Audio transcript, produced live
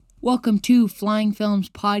Welcome to Flying Films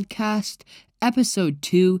Podcast, Episode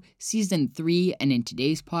 2, Season 3, and in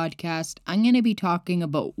today's podcast, I'm going to be talking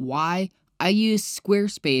about why I use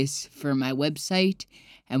Squarespace for my website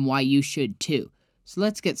and why you should too. So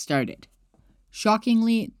let's get started.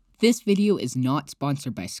 Shockingly, this video is not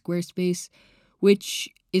sponsored by Squarespace, which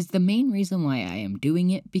is the main reason why I am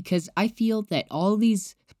doing it, because I feel that all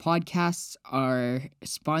these podcasts are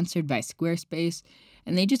sponsored by Squarespace,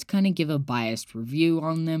 and they just kind of give a biased review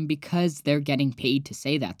on them because they're getting paid to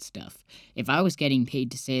say that stuff. If I was getting paid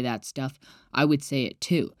to say that stuff, I would say it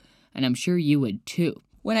too, and I'm sure you would too.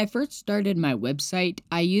 When I first started my website,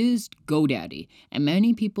 I used GoDaddy, and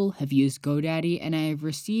many people have used GoDaddy, and I have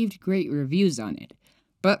received great reviews on it.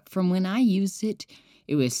 But from when I used it,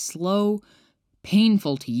 it was slow,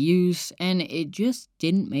 painful to use, and it just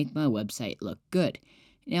didn't make my website look good.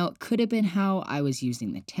 Now, it could have been how I was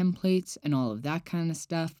using the templates and all of that kind of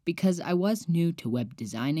stuff because I was new to web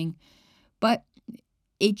designing, but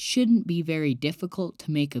it shouldn't be very difficult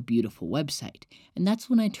to make a beautiful website, and that's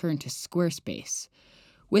when I turned to Squarespace.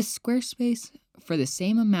 With Squarespace, for the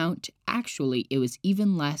same amount, actually it was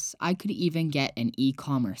even less, I could even get an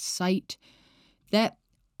e-commerce site that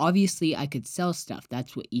obviously I could sell stuff,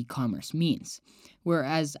 that's what e-commerce means.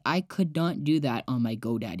 Whereas I could not do that on my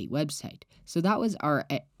GoDaddy website. So that was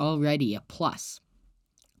already a plus.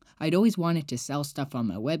 I'd always wanted to sell stuff on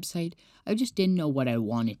my website, I just didn't know what I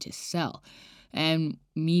wanted to sell. And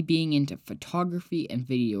me being into photography and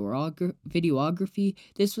videography,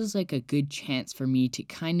 this was like a good chance for me to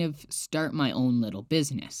kind of start my own little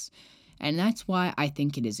business. And that's why I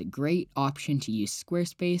think it is a great option to use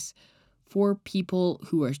Squarespace for people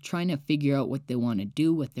who are trying to figure out what they want to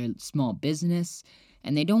do with their small business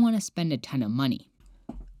and they don't want to spend a ton of money.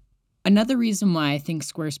 Another reason why I think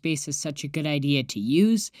Squarespace is such a good idea to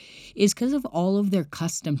use is because of all of their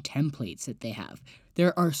custom templates that they have.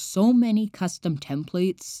 There are so many custom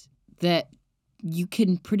templates that you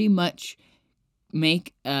can pretty much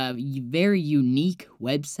make a very unique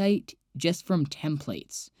website just from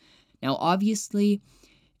templates. Now, obviously,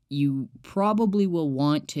 you probably will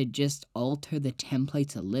want to just alter the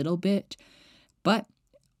templates a little bit, but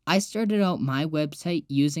I started out my website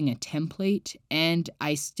using a template, and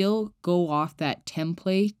I still go off that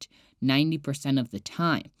template 90% of the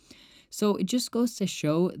time. So it just goes to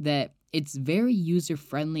show that it's very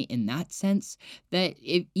user-friendly in that sense that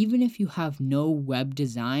even if you have no web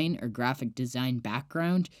design or graphic design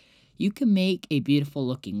background, you can make a beautiful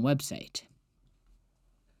looking website.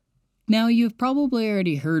 Now, you've probably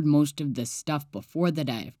already heard most of the stuff before that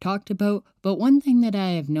I have talked about, but one thing that I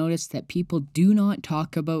have noticed that people do not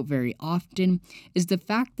talk about very often is the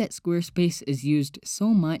fact that Squarespace is used so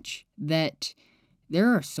much that there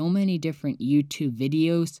are so many different YouTube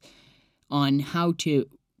videos on how to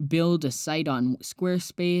build a site on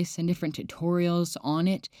Squarespace and different tutorials on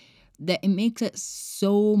it that it makes it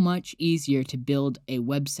so much easier to build a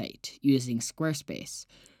website using Squarespace.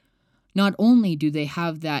 Not only do they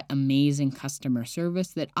have that amazing customer service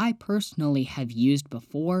that I personally have used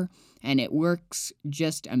before, and it works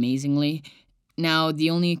just amazingly. Now, the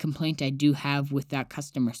only complaint I do have with that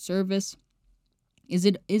customer service is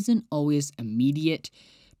it isn't always immediate,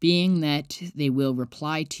 being that they will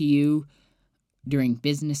reply to you during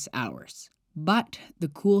business hours. But the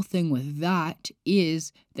cool thing with that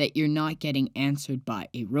is that you're not getting answered by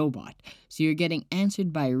a robot. So you're getting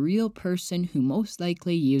answered by a real person who most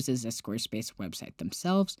likely uses a Squarespace website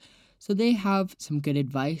themselves. So they have some good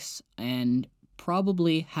advice and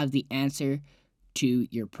probably have the answer to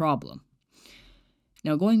your problem.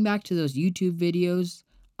 Now, going back to those YouTube videos,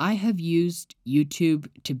 I have used YouTube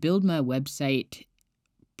to build my website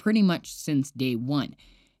pretty much since day one.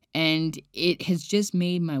 And it has just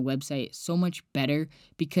made my website so much better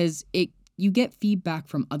because you get feedback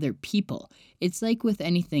from other people. It's like with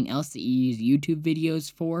anything else that you use YouTube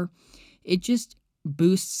videos for. It just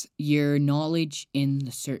boosts your knowledge in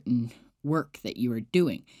the certain work that you are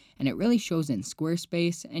doing. And it really shows in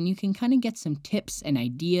Squarespace, and you can kind of get some tips and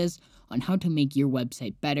ideas on how to make your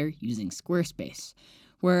website better using Squarespace.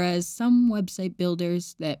 Whereas some website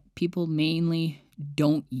builders that people mainly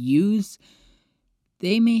don't use,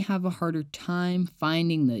 they may have a harder time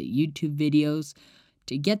finding the YouTube videos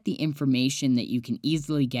to get the information that you can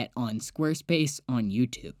easily get on Squarespace on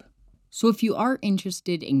YouTube. So if you are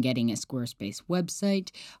interested in getting a Squarespace website,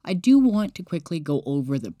 I do want to quickly go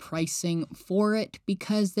over the pricing for it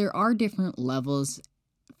because there are different levels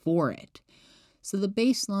for it. So the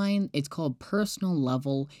baseline, it's called personal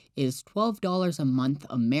level, is $12 a month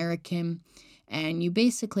American, and you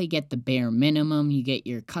basically get the bare minimum. You get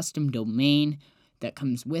your custom domain, that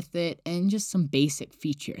comes with it and just some basic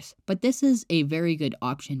features. But this is a very good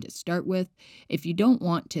option to start with. If you don't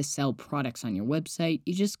want to sell products on your website,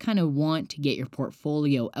 you just kind of want to get your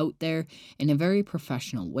portfolio out there in a very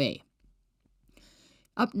professional way.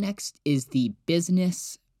 Up next is the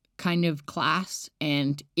business kind of class,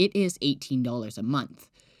 and it is $18 a month.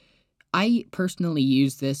 I personally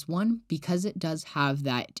use this one because it does have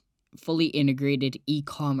that fully integrated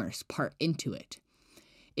e-commerce part into it.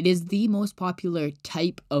 It is the most popular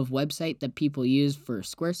type of website that people use for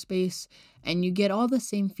Squarespace, and you get all the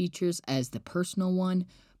same features as the personal one,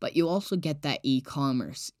 but you also get that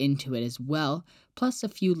e-commerce into it as well, plus a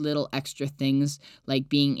few little extra things like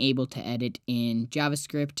being able to edit in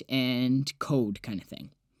JavaScript and code kind of thing.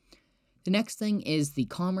 The next thing is the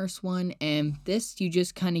commerce one, and this you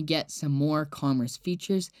just kind of get some more commerce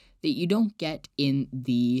features that you don't get in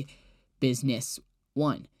the business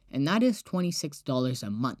one, and that is $26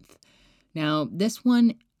 a month. Now, this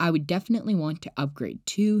one I would definitely want to upgrade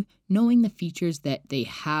to, knowing the features that they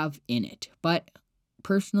have in it, but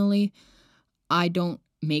personally, I don't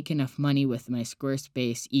make enough money with my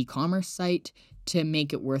Squarespace e-commerce site to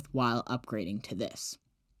make it worthwhile upgrading to this.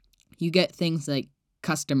 You get things like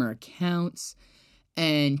customer accounts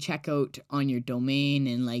and checkout on your domain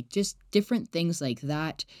and like just different things like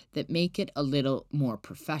that that make it a little more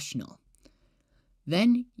professional.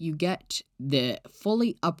 Then you get the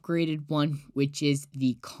fully upgraded one, which is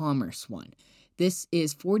the commerce one. This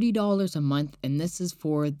is $40 a month, and this is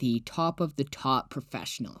for the top of the top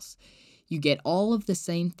professionals. You get all of the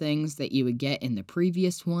same things that you would get in the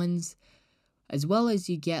previous ones, as well as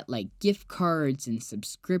you get like gift cards and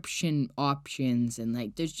subscription options, and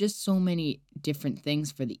like there's just so many different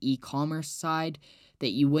things for the e-commerce side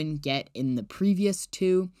that you wouldn't get in the previous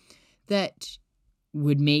two that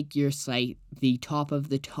would make your site the top of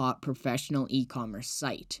the top professional e-commerce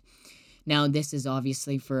site. Now, this is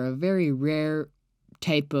obviously for a very rare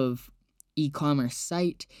type of e-commerce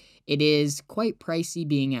site. It is quite pricey,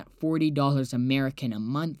 being at $40 American a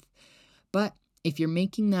month, but if you're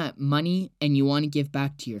making that money and you want to give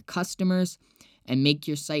back to your customers and make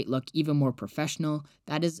your site look even more professional,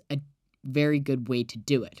 that is a very good way to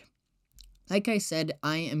do it. Like I said,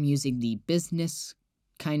 I am using the business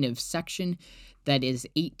kind of section that is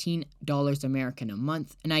 $18 American a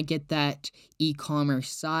month, and I get that e-commerce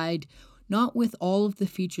side, not with all of the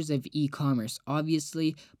features of e-commerce,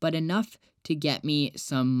 obviously, but enough to get me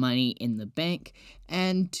some money in the bank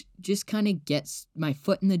and just kind of gets my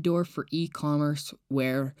foot in the door for e-commerce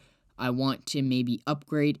where I want to maybe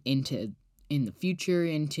upgrade in the future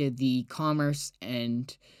into the commerce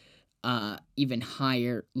and even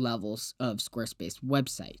higher levels of Squarespace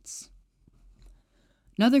websites.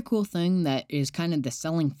 Another cool thing that is kind of the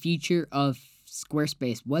selling feature of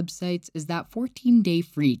Squarespace websites is that 14-day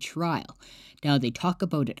free trial. Now, they talk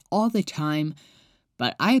about it all the time,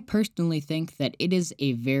 but I personally think that it is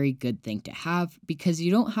a very good thing to have because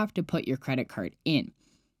you don't have to put your credit card in.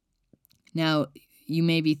 Now, you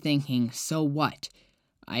may be thinking, so what?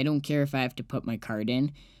 I don't care if I have to put my card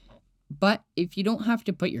in. But if you don't have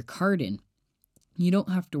to put your card in, you don't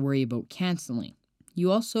have to worry about canceling.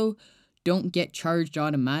 You also don't get charged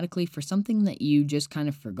automatically for something that you just kind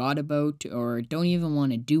of forgot about or don't even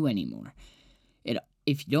want to do anymore.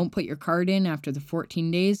 If you don't put your card in after the 14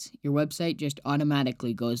 days, your website just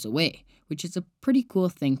automatically goes away, which is a pretty cool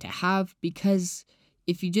thing to have because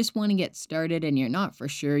if you just want to get started and you're not for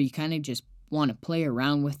sure, you kind of just want to play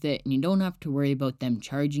around with it and you don't have to worry about them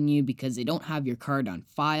charging you because they don't have your card on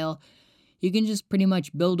file. You can just pretty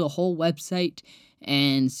much build a whole website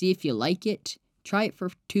and see if you like it. Try it for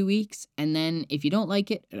 2 weeks, and then if you don't like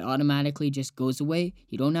it, it automatically just goes away.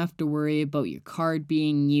 You don't have to worry about your card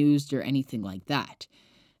being used or anything like that.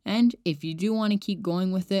 And if you do want to keep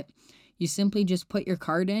going with it, you simply just put your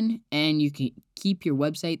card in and you can keep your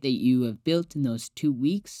website that you have built in those 2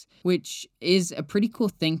 weeks, which is a pretty cool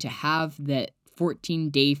thing to have, that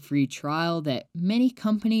 14-day free trial that many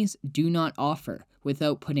companies do not offer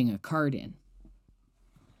without putting a card in.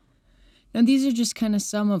 Now, these are just kind of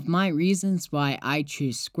some of my reasons why I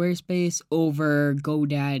choose Squarespace over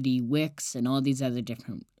GoDaddy, Wix, and all these other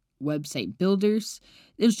different website builders.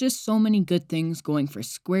 There's just so many good things going for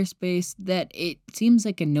Squarespace that it seems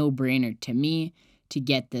like a no-brainer to me to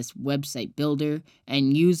get this website builder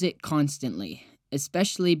and use it constantly,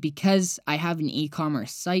 especially because I have an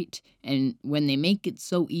e-commerce site, and when they make it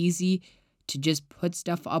so easy to just put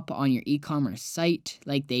stuff up on your e-commerce site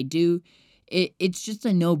like they do, it's just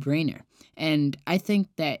a no-brainer. And I think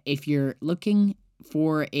that if you're looking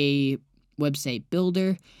for a website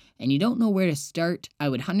builder and you don't know where to start, I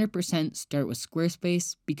would 100% start with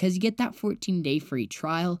Squarespace because you get that 14-day free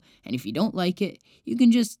trial, and if you don't like it, you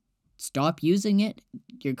can just stop using it.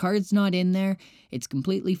 Your card's not in there. It's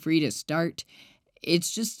completely free to start.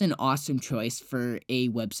 It's just an awesome choice for a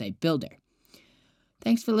website builder.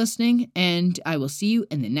 Thanks for listening, and I will see you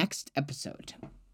in the next episode.